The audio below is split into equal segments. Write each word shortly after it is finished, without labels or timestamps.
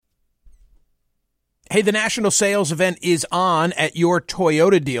Hey, the national sales event is on at your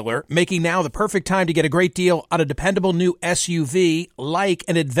Toyota dealer, making now the perfect time to get a great deal on a dependable new SUV like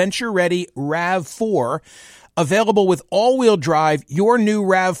an adventure-ready RAV4. Available with all-wheel drive, your new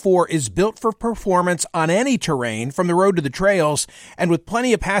RAV4 is built for performance on any terrain, from the road to the trails, and with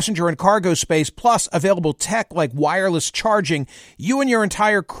plenty of passenger and cargo space, plus available tech like wireless charging, you and your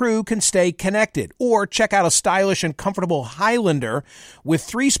entire crew can stay connected. Or check out a stylish and comfortable Highlander with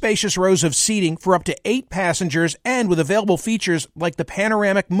 3 spacious rows of seating for up to 8 passengers and with available features like the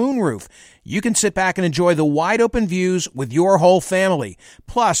panoramic moonroof. You can sit back and enjoy the wide-open views with your whole family.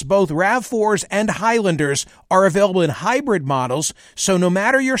 Plus, both RAV4s and Highlanders are available in hybrid models, so no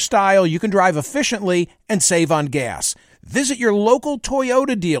matter your style, you can drive efficiently and save on gas. Visit your local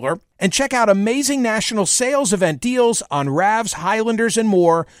Toyota dealer and check out amazing national sales event deals on RAVs, Highlanders, and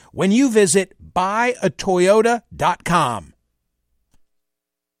more when you visit buyatoyota.com.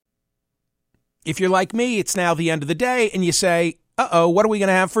 If you're like me, it's now the end of the day and you say, what are we going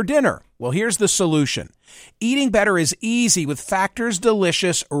to have for dinner? Well, here's the solution. Eating better is easy with Factor's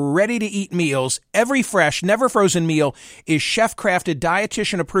delicious, ready-to-eat meals. Every fresh, never frozen meal is chef-crafted,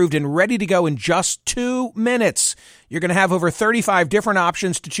 dietitian-approved, and ready to go in just 2 minutes. You're going to have over 35 different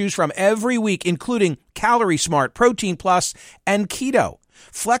options to choose from every week, including Calorie Smart, Protein Plus, and Keto.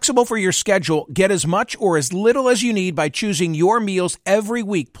 Flexible for your schedule, get as much or as little as you need by choosing your meals every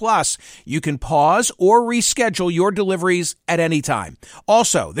week. Plus, you can pause or reschedule your deliveries at any time.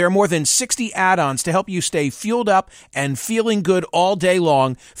 Also, there are more than 60 add-ons to help you stay fueled up and feeling good all day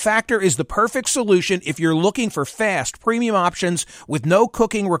long. Factor is the perfect solution if you're looking for fast, premium options with no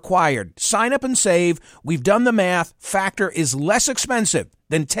cooking required. Sign up and save. We've done the math. Factor is less expensive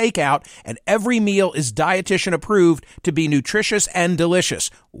than takeout, and every meal is dietitian approved to be nutritious and delicious.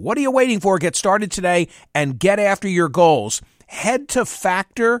 What are you waiting for? Get started today and get after your goals. Head to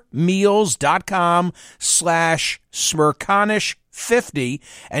factormeals.com/Smerconish50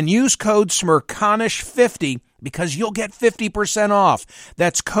 and use code Smerconish50 because you'll get 50% off.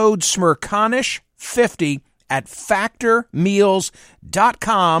 That's code Smerconish50 at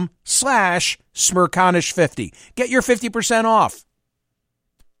factormeals.com/Smerconish50. Get your 50% off.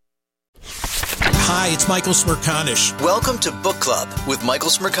 Hi, it's Michael Smerconish. Welcome to Book Club with Michael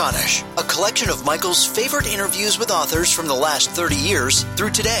Smerconish, a collection of Michael's favorite interviews with authors from the last 30 years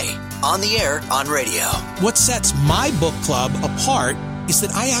through today, on the air, on radio. What sets my book club apart is that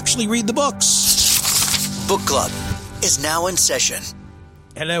I actually read the books. Book Club is now in session.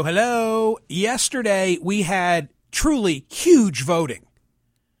 Hello. Yesterday, we had truly huge voting.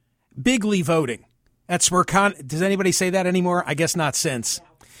 Bigly voting. At Smerconish. Does anybody say that anymore? I guess not since.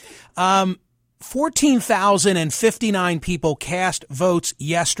 14,059 people cast votes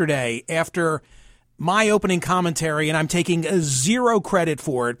yesterday after my opening commentary, and I'm taking zero credit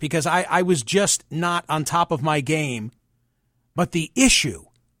for it because I was just not on top of my game. But the issue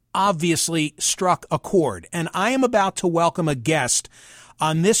obviously struck a chord, and I am about to welcome a guest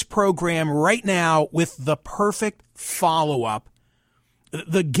on this program right now with the perfect follow-up.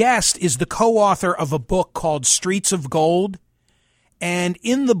 The guest is the co-author of a book called Streets of Gold. And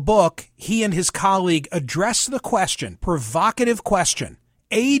in the book, he and his colleague address the question, provocative question,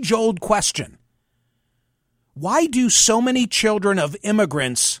 age-old question. Why do so many children of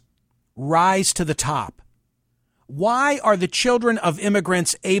immigrants rise to the top? Why are the children of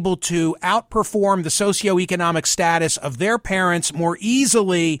immigrants able to outperform the socioeconomic status of their parents more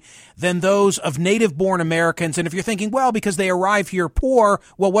easily than those of native-born Americans? And if you're thinking, well, because they arrive here poor,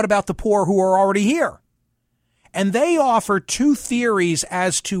 well, what about the poor who are already here? And they offer 2 theories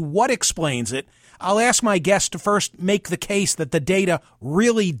as to what explains it. I'll ask my guest to first make the case that the data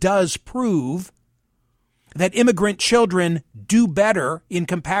really does prove that immigrant children do better in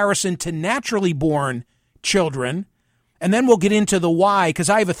comparison to naturally born children. And then we'll get into the why, because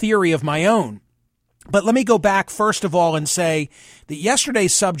I have a theory of my own. But let me go back first of all and say that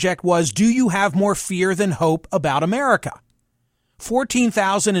yesterday's subject was, do you have more fear than hope about America?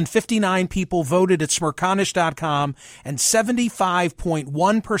 14,059 people voted at Smerconish.com, and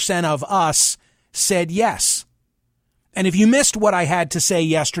 75.1% of us said yes. And if you missed what I had to say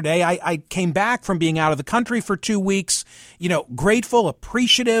yesterday, I came back from being out of the country for 2 weeks, grateful,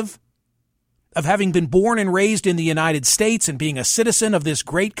 appreciative of having been born and raised in the United States and being a citizen of this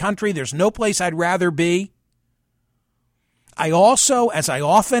great country. There's no place I'd rather be. I also, as I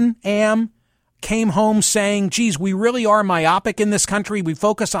often am, came home saying, geez, we really are myopic in this country. We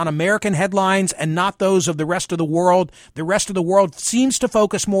focus on American headlines and not those of the rest of the world. The rest of the world seems to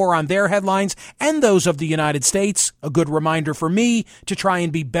focus more on their headlines and those of the United States. A good reminder for me to try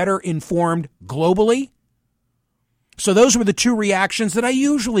and be better informed globally. So those were the 2 reactions that I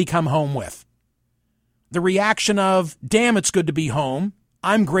usually come home with. the reaction of, damn, it's good to be home.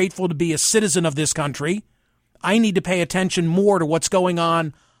 I'm grateful to be a citizen of this country. I need to pay attention more to what's going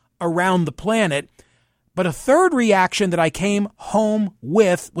on around the planet. But a third reaction that I came home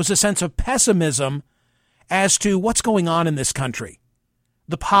with was a sense of pessimism as to what's going on in this country.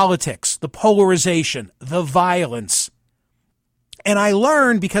 The politics, the polarization, the violence. And I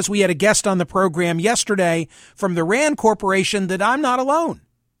learned, because we had a guest on the program yesterday from the RAND Corporation, that I'm not alone.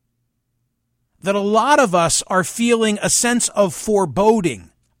 That a lot of us are feeling a sense of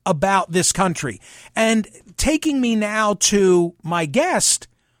foreboding about this country. And taking me now to my guest,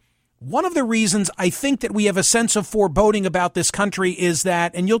 one of the reasons I think that we have a sense of foreboding about this country is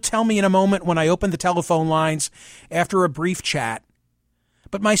that, and you'll tell me in a moment when I open the telephone lines after a brief chat,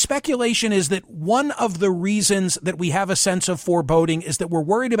 but my speculation is that one of the reasons that we have a sense of foreboding is that we're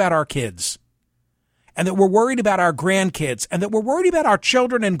worried about our kids, and that we're worried about our grandkids, and that we're worried about our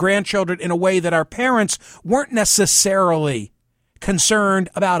children and grandchildren in a way that our parents weren't necessarily concerned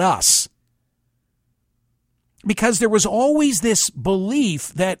about us. Because there was always this belief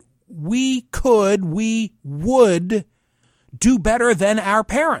that we would do better than our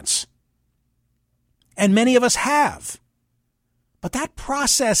parents. And many of us have. But that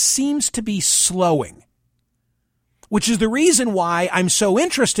process seems to be slowing, which is the reason why I'm so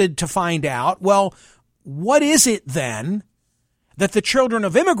interested to find out, well, what is it then that the children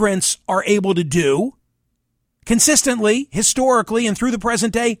of immigrants are able to do consistently, historically, and through the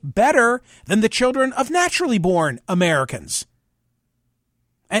present day better than the children of naturally born Americans?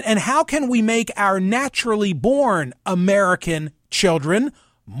 And how can we make our naturally born American children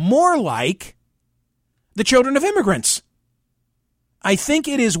more like the children of immigrants? I think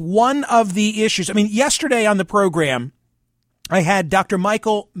it is one of the issues. I mean, yesterday on the program, I had Dr.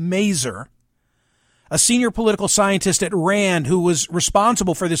 Michael Mazer, a senior political scientist at RAND, who was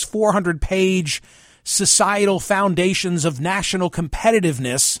responsible for this 400-page Societal Foundations of National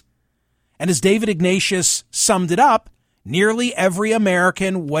Competitiveness. And as David Ignatius summed it up, nearly every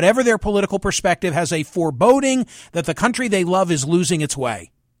American, whatever their political perspective, has a foreboding that the country they love is losing its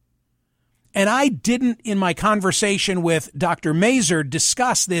way. And I didn't, in my conversation with Dr. Mazer,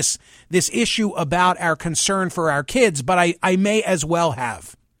 discuss this issue about our concern for our kids, but I may as well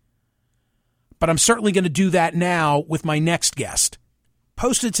have. But I'm certainly going to do that now with my next guest.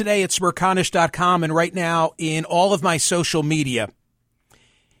 Posted today at smerconish.com and right now in all of my social media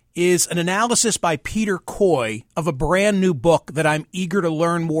is an analysis by Peter Coy of a brand new book that I'm eager to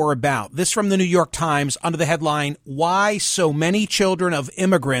learn more about. This from the New York Times under the headline, Why So Many Children of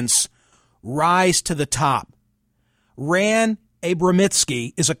Immigrants Rise to the Top. Ran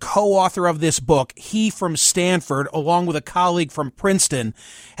Abramitsky is a co-author of this book. He from Stanford, along with a colleague from Princeton,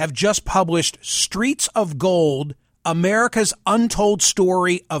 have just published Streets of Gold, America's Untold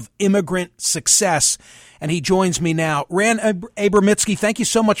Story of Immigrant Success. And he joins me now. Ran Abramitsky, thank you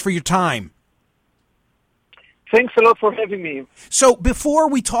so much for your time. Thanks a lot for having me. So before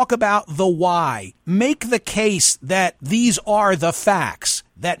we talk about the why, make the case that these are the facts,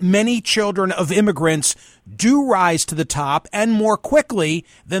 that many children of immigrants do rise to the top and more quickly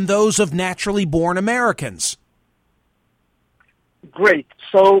than those of naturally born Americans. Great.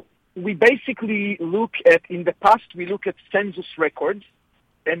 So we basically look at, in the past, we look at census records,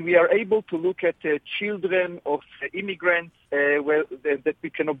 and we are able to look at children of immigrants that we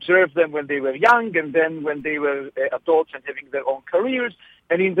can observe them when they were young and then when they were adults and having their own careers.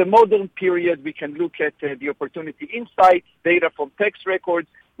 And in the modern period, we can look at the Opportunity Insights, data from tax records,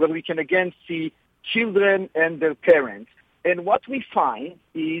 where we can again see children and their parents. And what we find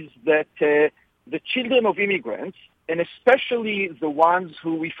is that the children of immigrants, and especially the ones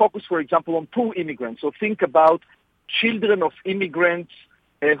who we focus, for example, on poor immigrants. So think about children of immigrants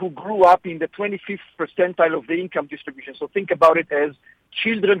who grew up in the 25th percentile of the income distribution. So think about it as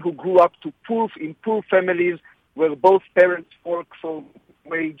children who grew up in poor families where both parents work for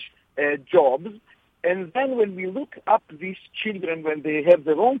wage jobs. And then when we look up these children when they have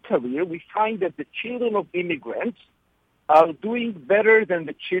their own career, we find that the children of immigrants are doing better than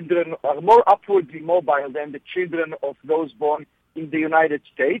the children, are more upwardly mobile than the children of those born in the United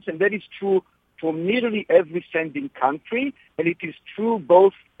States. And that is true from nearly every sending country, and it is true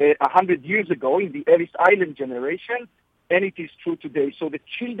both 100 years ago in the Ellis Island generation, and it is true today. So the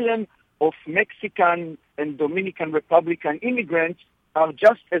children of Mexican and Dominican Republican immigrants are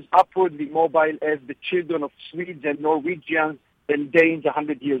just as upwardly mobile as the children of Swedes and Norwegians and Danes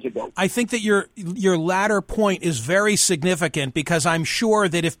 100 years ago. I think that your latter point is very significant because I'm sure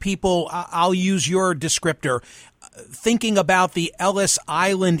that if people, I'll use your descriptor, thinking about the Ellis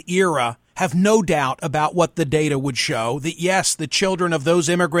Island era, have no doubt about what the data would show, that yes, the children of those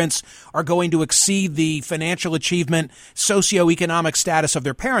immigrants are going to exceed the financial achievement, socioeconomic status of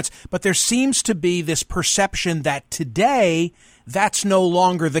their parents. But there seems to be this perception that today that's no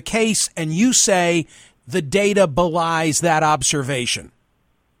longer the case. And you say the data belies that observation.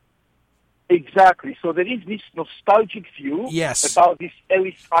 Exactly. So there is this nostalgic view Yes. about these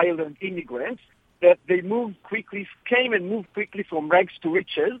Ellis Island immigrants, that they came and moved quickly from rags to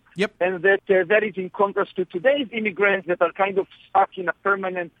riches, Yep. and that that is in contrast to today's immigrants that are kind of stuck in a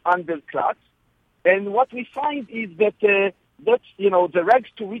permanent underclass. And what we find is that the rags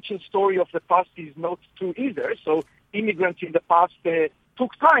to riches story of the past is not true either. So immigrants in the past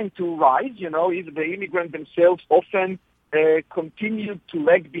took time to rise. Even the immigrants themselves often continued to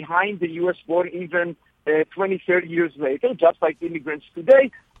lag behind the U.S. born even 20, 30 years later, just like immigrants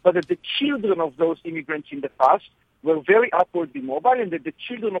today. But that the children of those immigrants in the past were very upwardly mobile, and that the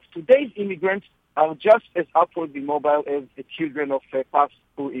children of today's immigrants are just as upwardly mobile as the children of past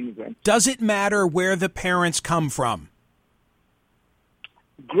poor immigrants. Does it matter where the parents come from?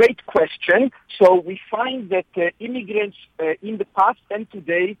 Great question. So we find that immigrants in the past and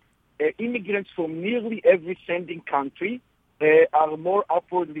today, immigrants from nearly every sending country are more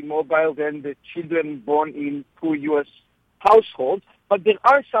upwardly mobile than the children born in poor U.S. households. But there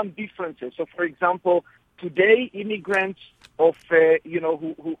are some differences. So, for example, today immigrants of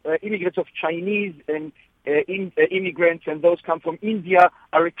immigrants of Chinese and immigrants and those come from India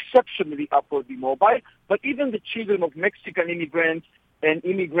are exceptionally upwardly mobile. But even the children of Mexican immigrants and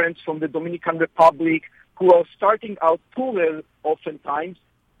immigrants from the Dominican Republic who are starting out poorer oftentimes,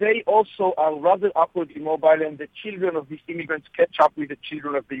 they also are rather upwardly mobile, and the children of these immigrants catch up with the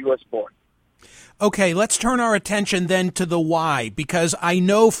children of the U.S. born. Okay, let's turn our attention then to the why, because I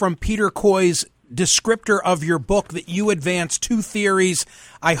know from Peter Coy's descriptor of your book that you advance two theories.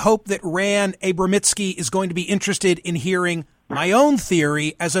 I hope that Ran Abramitsky is going to be interested in hearing my own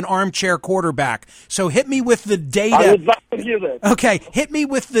theory as an armchair quarterback. So hit me with the data. I would love to hear that. Okay, hit me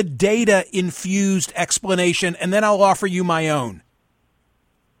with the data-infused explanation, and then I'll offer you my own.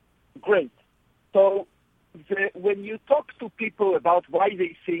 Great. So when you talk to people about why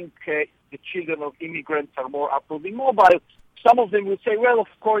they think the children of immigrants are more upwardly mobile, some of them will say, well, of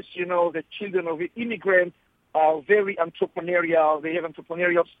course, the children of immigrants are very entrepreneurial. They have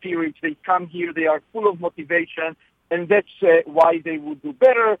entrepreneurial spirits. They come here. They are full of motivation, and that's why they would do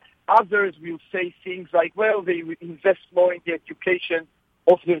better. Others will say things like, well, they will invest more in the education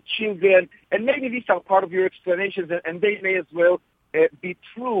of their children, and maybe these are part of your explanations, and they may as well be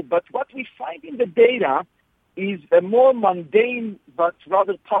true. But what we find in the data is a more mundane but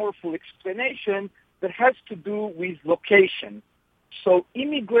rather powerful explanation that has to do with location. So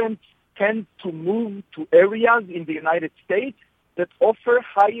immigrants tend to move to areas in the United States that offer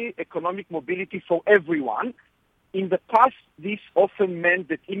higher economic mobility for everyone. In the past, this often meant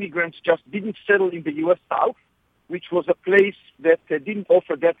that immigrants just didn't settle in the U.S. South, which was a place that didn't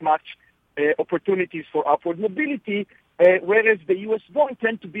offer that much opportunities for upward mobility, whereas the U.S. born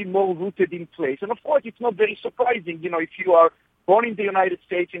tend to be more rooted in place. And of course, it's not very surprising. If you are born in the United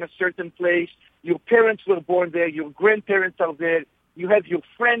States in a certain place, your parents were born there, your grandparents are there, you have your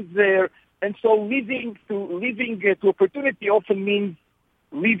friends there, and so leaving to opportunity often means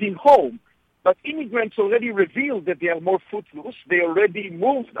leaving home. But immigrants already revealed that they are more footloose. They already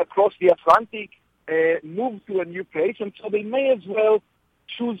moved across the Atlantic, moved to a new place, and so they may as well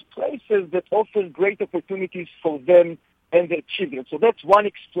choose places that offer great opportunities for them and their children. So that's one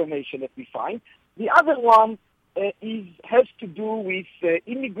explanation that we find. The other one has to do with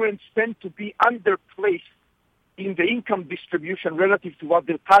immigrants tend to be underplaced in the income distribution relative to what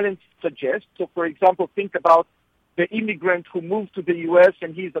their talents suggest. So, for example, think about the immigrant who moved to the U.S.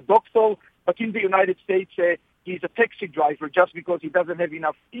 and he's a doctor, but in the United States he's a taxi driver just because he doesn't have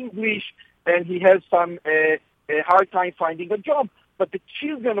enough English and he has some hard time finding a job. But the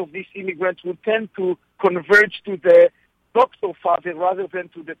children of these immigrants will tend to converge to the doctor father rather than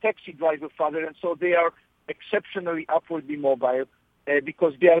to the taxi driver father, and so they are exceptionally upwardly mobile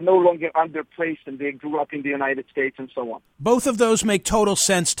because they are no longer underplaced and they grew up in the United States and so on. Both of those make total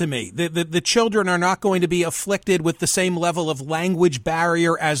sense to me. The children are not going to be afflicted with the same level of language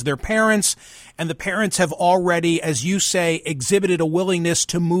barrier as their parents, and the parents have already, as you say, exhibited a willingness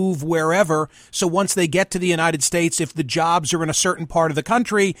to move wherever. So once they get to the United States, if the jobs are in a certain part of the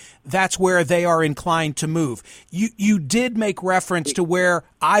country, that's where they are inclined to move. You did make reference to where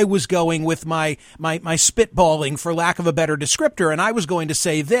I was going with my spitballing, for lack of a better descriptor, and I was going to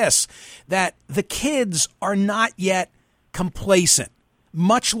say this, that the kids are not yet complacent,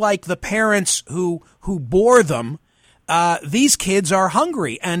 much like the parents who bore them. these kids are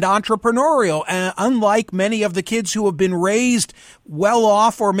hungry and entrepreneurial, unlike many of the kids who have been raised well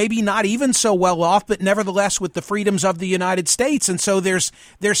off, or maybe not even so well off, but nevertheless with the freedoms of the United States. And so there's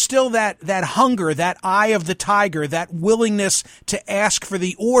still that hunger, that eye of the tiger, that willingness to ask for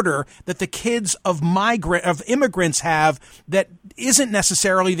the order that the kids of immigrants have that isn't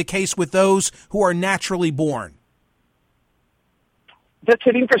necessarily the case with those who are naturally born. It's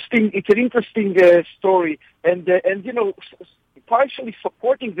an interesting story, and partially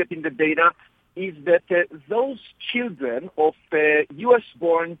supporting that in the data is that those children of U.S.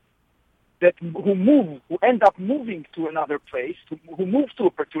 born who end up moving to another place, who move to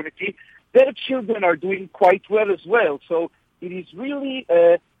opportunity, their children are doing quite well as well. So it is really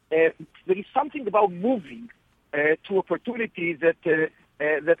there is something about moving to opportunity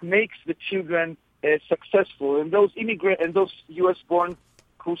that makes the children successful, and those immigrant and those U.S. born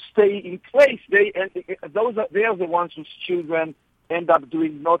who stay in place, they are the ones whose children end up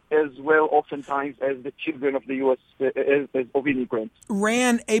doing not as well oftentimes as the children of the U.S. Of immigrants.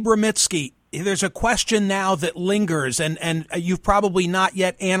 Ran Abramitsky, there's a question now that lingers, and you've probably not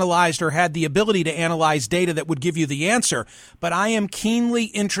yet analyzed or had the ability to analyze data that would give you the answer, but I am keenly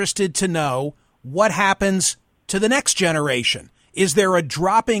interested to know what happens to the next generation. Is there a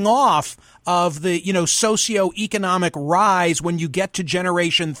dropping off of the, socioeconomic rise when you get to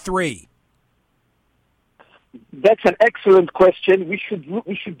Generation 3? That's an excellent question. We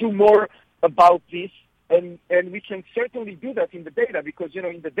should do more about this, and we can certainly do that in the data, because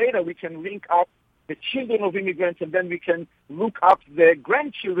in the data we can link up the children of immigrants, and then we can look up the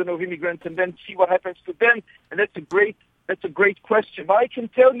grandchildren of immigrants, and then see what happens to them. And that's a great question. But I can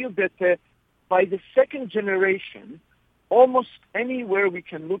tell you that by the second generation, almost anywhere we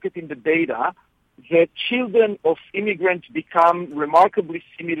can look at in the data, the children of immigrants become remarkably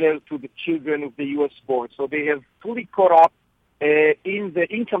similar to the children of the U.S. born. So they have fully caught up in the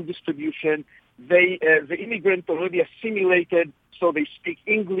income distribution. The immigrants already assimilated, so they speak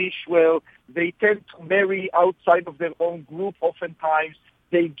English well. They tend to marry outside of their own group oftentimes.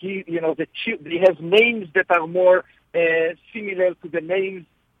 They give, they have names that are more similar to the names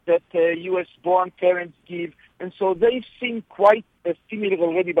that U.S. born parents give. And so they seem quite similar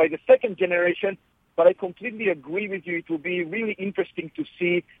already by the second generation, but I completely agree with you. It will be really interesting to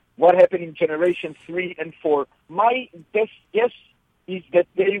see what happened in Generation 3 and 4. My best guess is that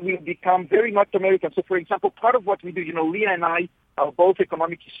they will become very much American. So, for example, part of what we do, Leah and I are both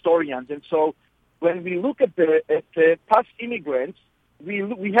economic historians, and so when we look at the past immigrants,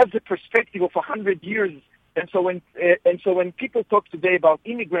 we have the perspective of 100 years. And so when people talk today about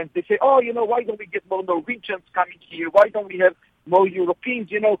immigrants, they say, why don't we get more Norwegians coming here? Why don't we have more Europeans?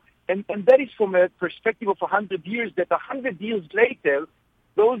 And that is from a perspective of 100 years, that 100 years later,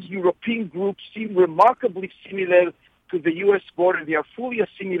 those European groups seem remarkably similar to the U.S. border. They are fully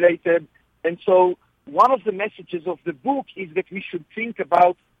assimilated. And so one of the messages of the book is that we should think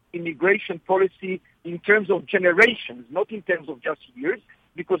about immigration policy in terms of generations, not in terms of just years.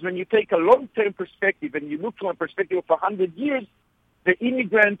 Because when you take a long-term perspective and you look from a perspective of 100 years, the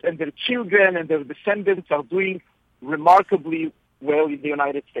immigrants and their children and their descendants are doing remarkably well in the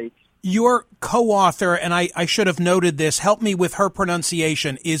United States. Your co-author, and I should have noted this, help me with her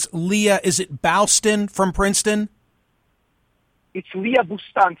pronunciation, is it Boustan from Princeton? It's Leah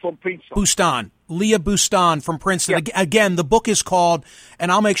Boustan from Princeton. Leah Boustan from Princeton. Yeah. Again, the book is called, and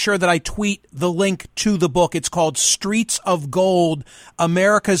I'll make sure that I tweet the link to the book. It's called Streets of Gold,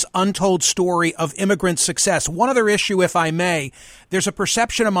 America's Untold Story of Immigrant Success. One other issue, if I may, there's a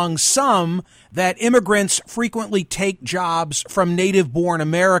perception among some that immigrants frequently take jobs from native-born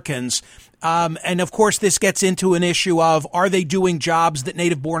Americans. And of course, this gets into an issue of, are they doing jobs that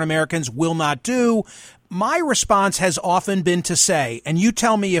native-born Americans will not do? My response has often been to say, and you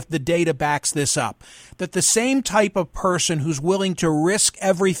tell me if the data backs this up, that the same type of person who's willing to risk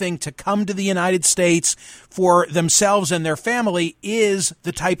everything to come to the United States for themselves and their family is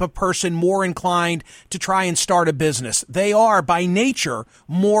the type of person more inclined to try and start a business. They are, by nature,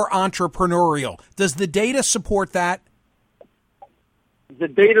 more entrepreneurial. Does the data support that? The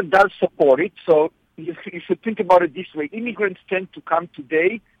data does support it. So you should think about it this way. Immigrants tend to come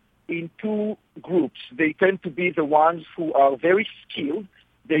today in two groups. They tend to be the ones who are very skilled.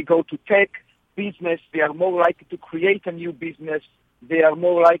 They go to tech, business. They are more likely to create a new business. They are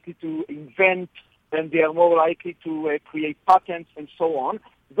more likely to invent, and they are more likely to create patents and so on.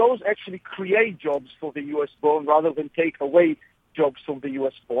 Those actually create jobs for the U.S. born rather than take away jobs from the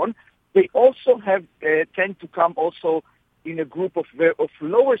U.S. born. They also tend to come also in a group of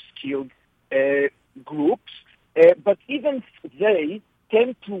lower skilled groups, but even they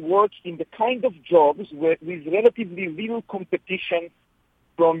tend to work in the kind of jobs with relatively little competition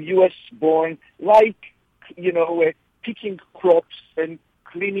from U.S.-born, like, picking crops and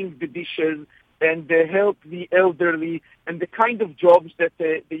cleaning the dishes and help the elderly, and the kind of jobs that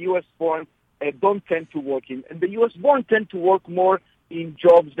the U.S.-born don't tend to work in. And the U.S.-born tend to work more in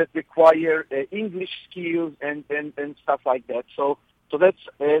jobs that require English skills and stuff like that. So that's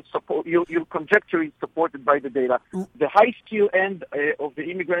your conjecture is supported by the data. The high skill end of the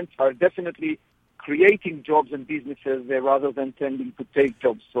immigrants are definitely creating jobs and businesses rather than tending to take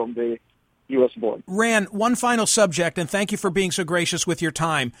jobs from the U.S. born. Ran, one final subject, and thank you for being so gracious with your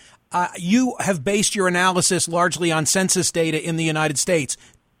time. You have based your analysis largely on census data in the United States.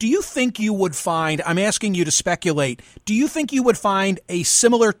 Do you think you would find, I'm asking you to speculate, do you think you would find a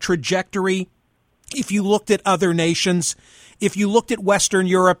similar trajectory if you looked at other nations, if you looked at Western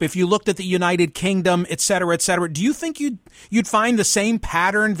Europe, if you looked at the United Kingdom, et cetera, et cetera? Do you think you'd find the same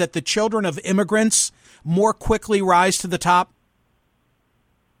pattern that the children of immigrants more quickly rise to the top?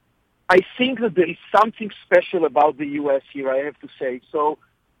 I think that there is something special about the U.S. here, I have to say. So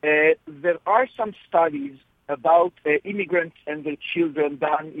there are some studies about immigrants and their children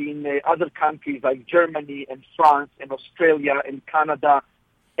done in other countries like Germany and France and Australia and Canada.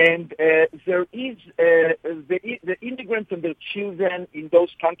 And there is the immigrants and their children in those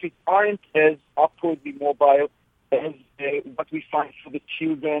countries aren't as upwardly mobile as what we find for the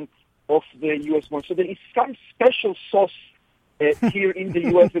children of the U.S. born. So there is some special sauce here in the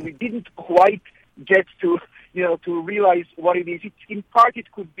U.S. that we didn't quite get to realize what it is. In part,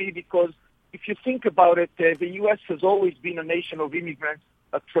 it could be because if you think about it, the U.S. has always been a nation of immigrants,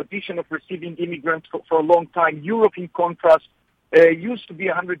 a tradition of receiving immigrants for a long time. Europe, in contrast, used to be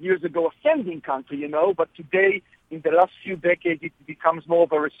 100 years ago a sending country, but today, in the last few decades, it becomes more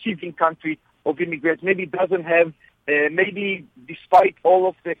of a receiving country of immigrants. Maybe it doesn't have, maybe despite all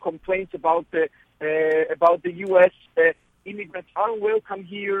of the complaints about the U.S., immigrants are welcome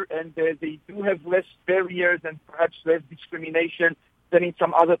here, and they do have less barriers and perhaps less discrimination than in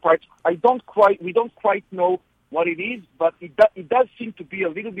some other parts. We don't quite know what it is, but it does seem to be a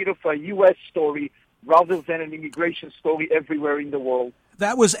little bit of a U.S. story rather than an immigration story everywhere in the world.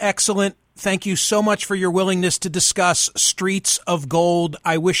 That was excellent. Thank you so much for your willingness to discuss Streets of Gold.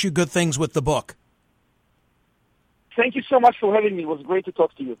 I wish you good things with the book. Thank you so much for having me. It was great to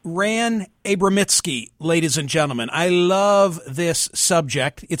talk to you. Ran Abramitsky, ladies and gentlemen. I love this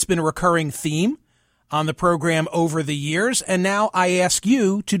subject. It's been a recurring theme on the program over the years. And now I ask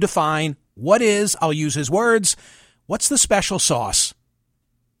you to define what is, I'll use his words, what's the special sauce?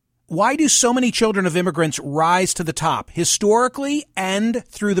 Why do so many children of immigrants rise to the top? Historically and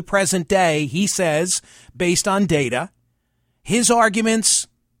through the present day, he says, based on data, his arguments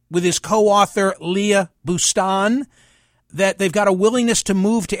with his co-author, Leah Boustan, that they've got a willingness to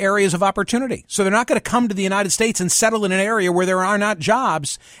move to areas of opportunity. So they're not going to come to the United States and settle in an area where there are not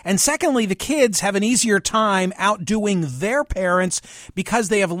jobs. And secondly, the kids have an easier time outdoing their parents because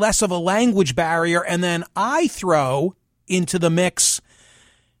they have less of a language barrier. And then I throw into the mix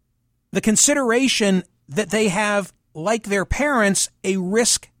the consideration that they have, like their parents, a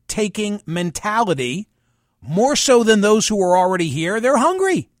risk-taking mentality, more so than those who are already here. They're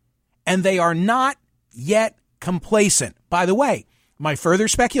hungry, and they are not yet complacent. By the way, my further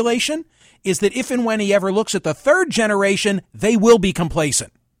speculation is that if and when he ever looks at the third generation, they will be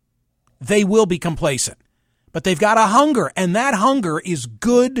complacent. They will be complacent. But they've got a hunger, and that hunger is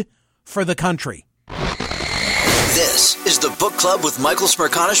good for the country. This is the Book Club with Michael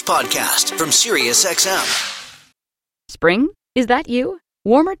Smerconish podcast from SiriusXM. Spring? Is that you?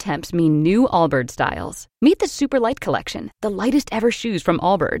 Warmer temps mean new Allbirds styles. Meet the Super Light Collection, the lightest ever shoes from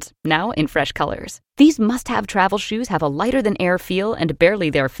Allbirds, now in fresh colors. These must-have travel shoes have a lighter-than-air feel and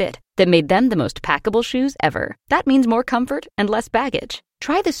barely-there fit that made them the most packable shoes ever. That means more comfort and less baggage.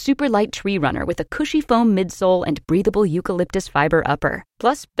 Try the Super Light Tree Runner with a cushy foam midsole and breathable eucalyptus fiber upper.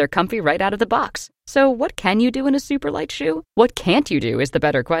 Plus, they're comfy right out of the box. So what can you do in a super light shoe? What can't you do is the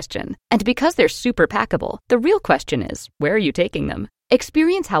better question. And because they're super packable, the real question is, where are you taking them?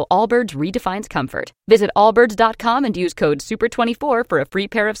 Experience how Allbirds redefines comfort. Visit allbirds.com and use code SUPER24 for a free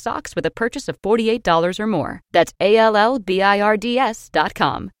pair of socks with a purchase of $48 or more. That's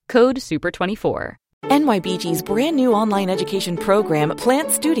ALLBIRDS.com. Code SUPER24. NYBG's brand new online education program,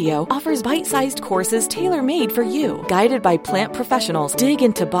 Plant Studio, offers bite-sized courses tailor-made for you. Guided by plant professionals, dig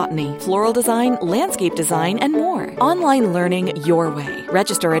into botany, floral design, landscape design, and more. Online learning your way.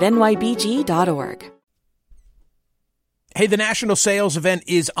 Register at nybg.org. Hey, the national sales event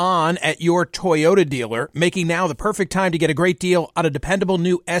is on at your Toyota dealer, making now the perfect time to get a great deal on a dependable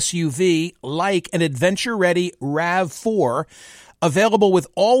new SUV like an adventure-ready RAV4. Available with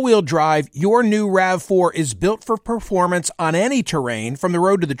all-wheel drive, your new RAV4 is built for performance on any terrain, from the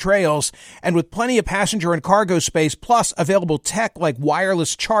road to the trails, and with plenty of passenger and cargo space, plus available tech like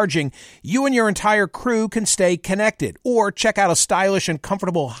wireless charging, you and your entire crew can stay connected. Or check out a stylish and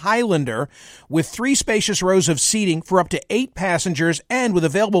comfortable Highlander with 3 spacious rows of seating for up to 8 passengers and with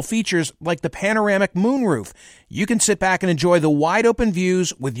available features like the panoramic moonroof. You can sit back and enjoy the wide-open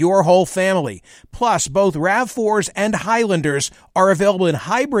views with your whole family. Plus, both RAV4s and Highlanders are available in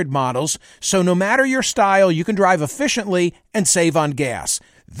hybrid models, so no matter your style, you can drive efficiently and save on gas.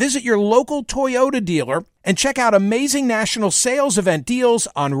 Visit your local Toyota dealer and check out amazing national sales event deals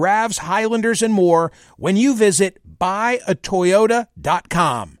on RAVs, Highlanders, and more when you visit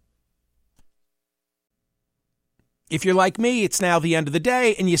buyatoyota.com. If you're like me, it's now the end of the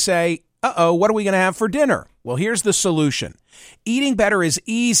day and you say, uh-oh, what are we going to have for dinner? Well, here's the solution. Eating better is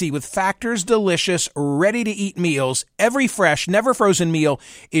easy with Factor's delicious, ready-to-eat meals. Every fresh, never-frozen meal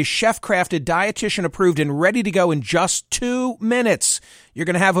is chef-crafted, dietitian-approved, and ready to go in just 2 minutes. You're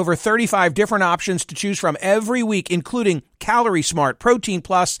going to have over 35 different options to choose from every week, including Calorie Smart, Protein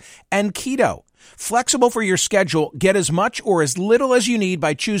Plus, and Keto. Flexible for your schedule, get as much or as little as you need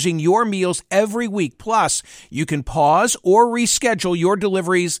by choosing your meals every week. Plus, you can pause or reschedule your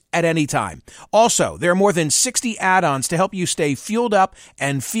deliveries at any time. Also, there are more than 60 add-ons to help you stay fueled up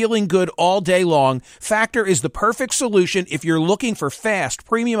and feeling good all day long. Factor is the perfect solution if you're looking for fast,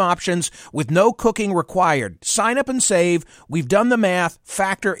 premium options with no cooking required. Sign up and save. We've done the math.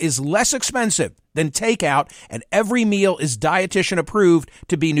 Factor is less expensive than takeout, and every meal is dietitian approved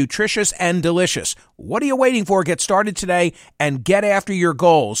to be nutritious and delicious. What are you waiting for? Get started today and get after your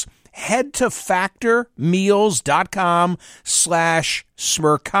goals. Head to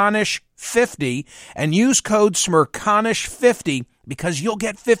factormeals.com/Smerconish50 and use code Smerconish50 because you'll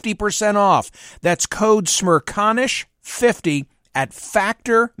get 50% off. That's code Smerconish50 at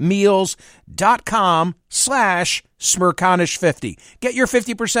factormeals.com/Smerconish50. Get your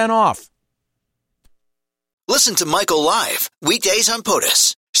 50% off. Listen to Michael live weekdays on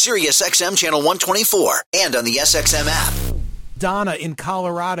POTUS, Sirius XM channel 124, and on the SXM app. Donna in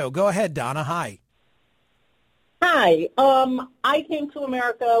Colorado. Go ahead, Donna. Hi. Hi. I came to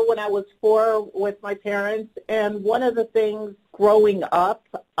America when I was 4 with my parents, and one of the things growing up,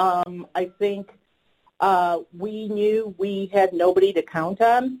 I think we knew we had nobody to count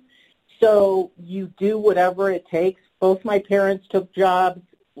on, so you do whatever it takes. Both my parents took jobs,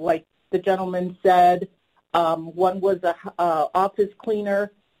 like the gentleman said. One was a office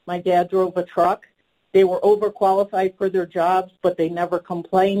cleaner. My dad drove a truck. They were overqualified for their jobs, but they never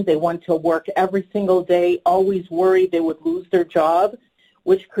complained. They went to work every single day, always worried they would lose their job,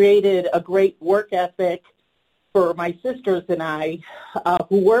 which created a great work ethic for my sisters and I,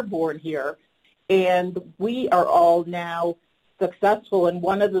 who were born here. And we are all now successful. And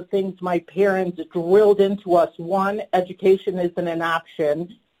one of the things my parents drilled into us, one, education isn't an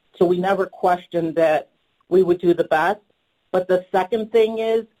option, so we never questioned that we would do the best. But the second thing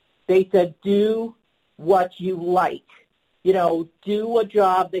is they said, do what you like. You know, do a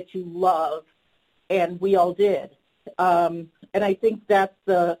job that you love, and we all did. And I think that's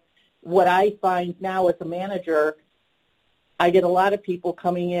what I find now as a manager. I get a lot of people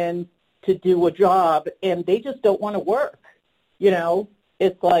coming in to do a job, and they just don't want to work. You know,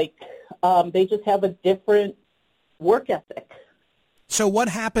 it's like they just have a different work ethic. So what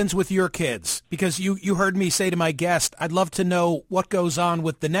happens with your kids? Because you heard me say to my guest, I'd love to know what goes on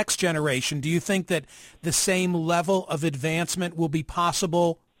with the next generation. Do you think that the same level of advancement will be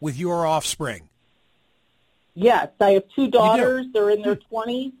possible with your offspring? Yes, I have 2 daughters. They're in their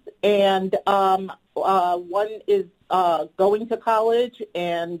 20s, and one is going to college,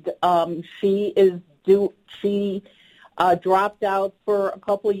 and she dropped out for a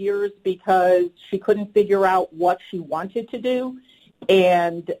couple of years because she couldn't figure out what she wanted to do.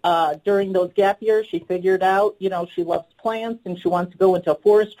 And during those gap years, she figured out, you know, she loves plants and she wants to go into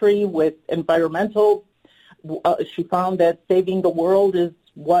forestry with environmental. She found that saving the world is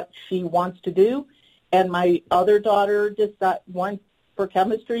what she wants to do. And my other daughter just went for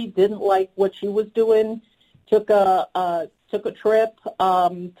chemistry, didn't like what she was doing, took a trip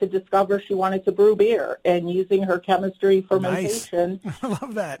to discover she wanted to brew beer, and using her chemistry fermentation. Nice. I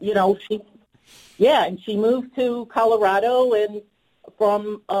love that. You know, and she moved to Colorado, and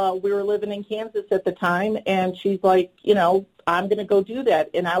from we were living in Kansas at the time, and she's like, you know, I'm going to go do that.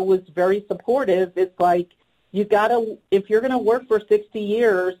 And I was very supportive. It's like, you got to, if you're going to work for 60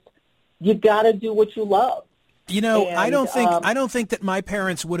 years, you've got to do what you love. You know, and I don't think that my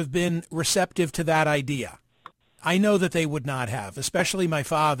parents would have been receptive to that idea. I know that they would not have, especially my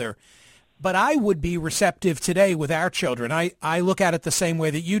father. But I would be receptive today with our children. I look at it the same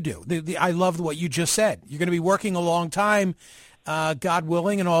way that you do. I loved what you just said. You're going to be working a long time, God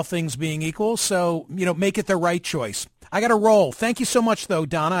willing, and all things being equal. So, make it the right choice. I got to roll. Thank you so much, though,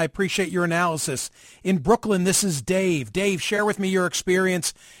 Donna. I appreciate your analysis. In Brooklyn, this is Dave. Dave, share with me your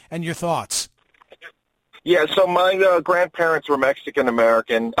experience and your thoughts. Yeah, so my grandparents were Mexican, and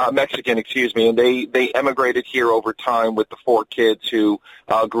they emigrated here over time with the 4 kids who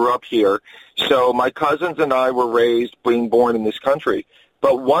grew up here. So my cousins and I were raised being born in this country.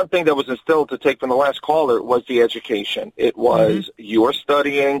 But one thing that was instilled, to take from the last caller, was the education. It was, you're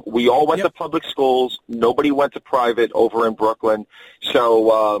studying. We all went to public schools. Nobody went to private over in Brooklyn.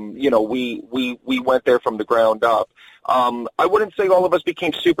 So, we went there from the ground up. I wouldn't say all of us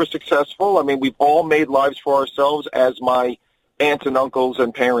became super successful. I mean, we've all made lives for ourselves, as my aunts and uncles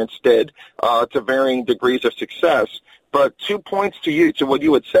and parents did, to varying degrees of success. But 2 points to what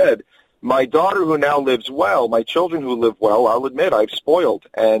you had said. My daughter, who now lives well, my children who live well, I'll admit I've spoiled,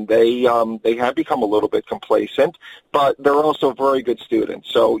 and they have become a little bit complacent, but they're also very good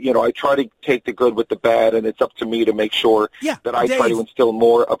students. So, I try to take the good with the bad, and it's up to me to make sure that I try to instill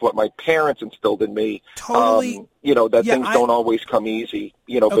more of what my parents instilled in me. Totally. Things don't always come easy,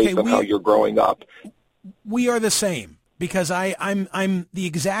 based on how you're growing up. We are the same, because I'm the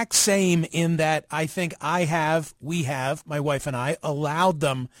exact same in that I think we have, my wife and I, allowed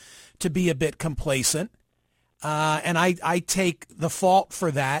them to be a bit complacent, and I take the fault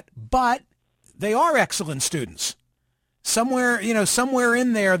for that, but they are excellent students. Somewhere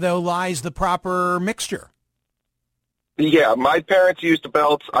in there, though, lies the proper mixture. Yeah, my parents used the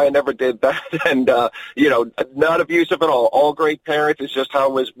belts. I never did that, and, not abusive at all great parents. It's just how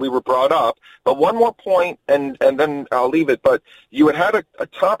we were brought up. But one more point, and then I'll leave it, but you had a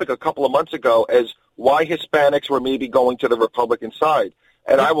topic a couple of months ago as why Hispanics were maybe going to the Republican side.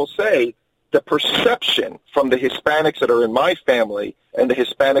 And I will say the perception from the Hispanics that are in my family and the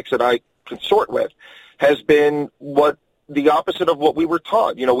Hispanics that I consort with has been the opposite of what we were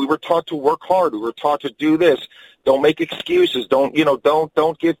taught. We were taught to work hard. We were taught to do this. Don't make excuses. Don't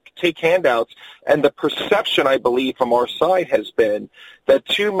take handouts. And the perception, I believe, from our side has been that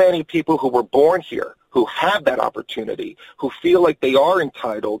too many people who were born here, who have that opportunity, who feel like they are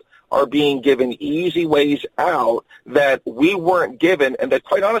entitled, are being given easy ways out that we weren't given, and that,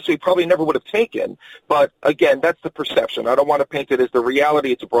 quite honestly, we probably never would have taken. But, again, that's the perception. I don't want to paint it as the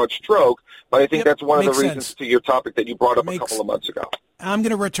reality. It's a broad stroke, but I think that's one of the reasons to your topic that you brought up a couple of months ago. I'm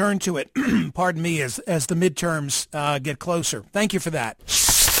going to return to it, pardon me, as the midterms get closer. Thank you for that.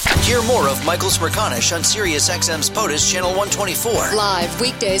 Hear more of Michael Smerconish on SiriusXM's POTUS Channel 124. Live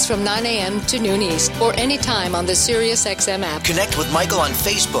weekdays from 9 a.m. to noon East, or anytime on the SiriusXM app. Connect with Michael on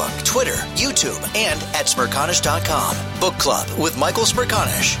Facebook, Twitter, YouTube, and at Smerconish.com. Book Club with Michael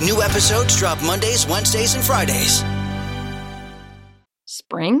Smerconish. New episodes drop Mondays, Wednesdays, and Fridays.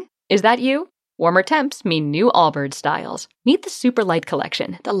 Spring? Is that you? Warmer temps mean new Allbirds styles. Meet the Super Light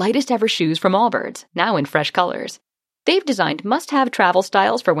Collection, the lightest ever shoes from Allbirds, now in fresh colors. They've designed must-have travel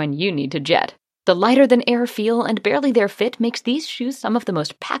styles for when you need to jet. The lighter-than-air feel and barely-there fit makes these shoes some of the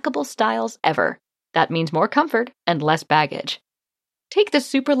most packable styles ever. That means more comfort and less baggage. Take the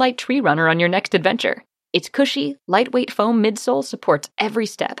Super Light Tree Runner on your next adventure. Its cushy, lightweight foam midsole supports every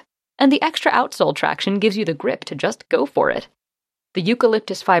step, and the extra outsole traction gives you the grip to just go for it. The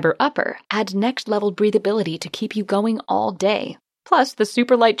eucalyptus fiber upper adds next-level breathability to keep you going all day. Plus, the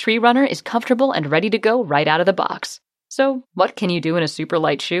Super Light Tree Runner is comfortable and ready to go right out of the box. So, what can you do in a super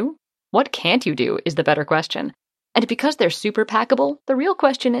light shoe? What can't you do is the better question. And because they're super packable, the real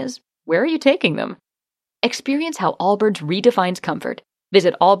question is, where are you taking them? Experience how Allbirds redefines comfort.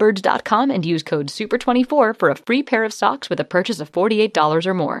 Visit allbirds.com and use code SUPER24 for a free pair of socks with a purchase of $48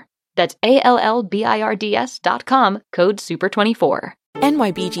 or more. That's ALLBIRDS.com, code SUPER24.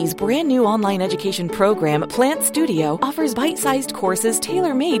 NYBG's brand new online education program, Plant Studio, offers bite-sized courses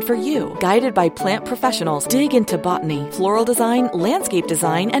tailor-made for you. Guided by plant professionals, dig into botany, floral design, landscape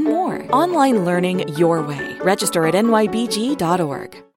design, and more. Online learning your way. Register at nybg.org.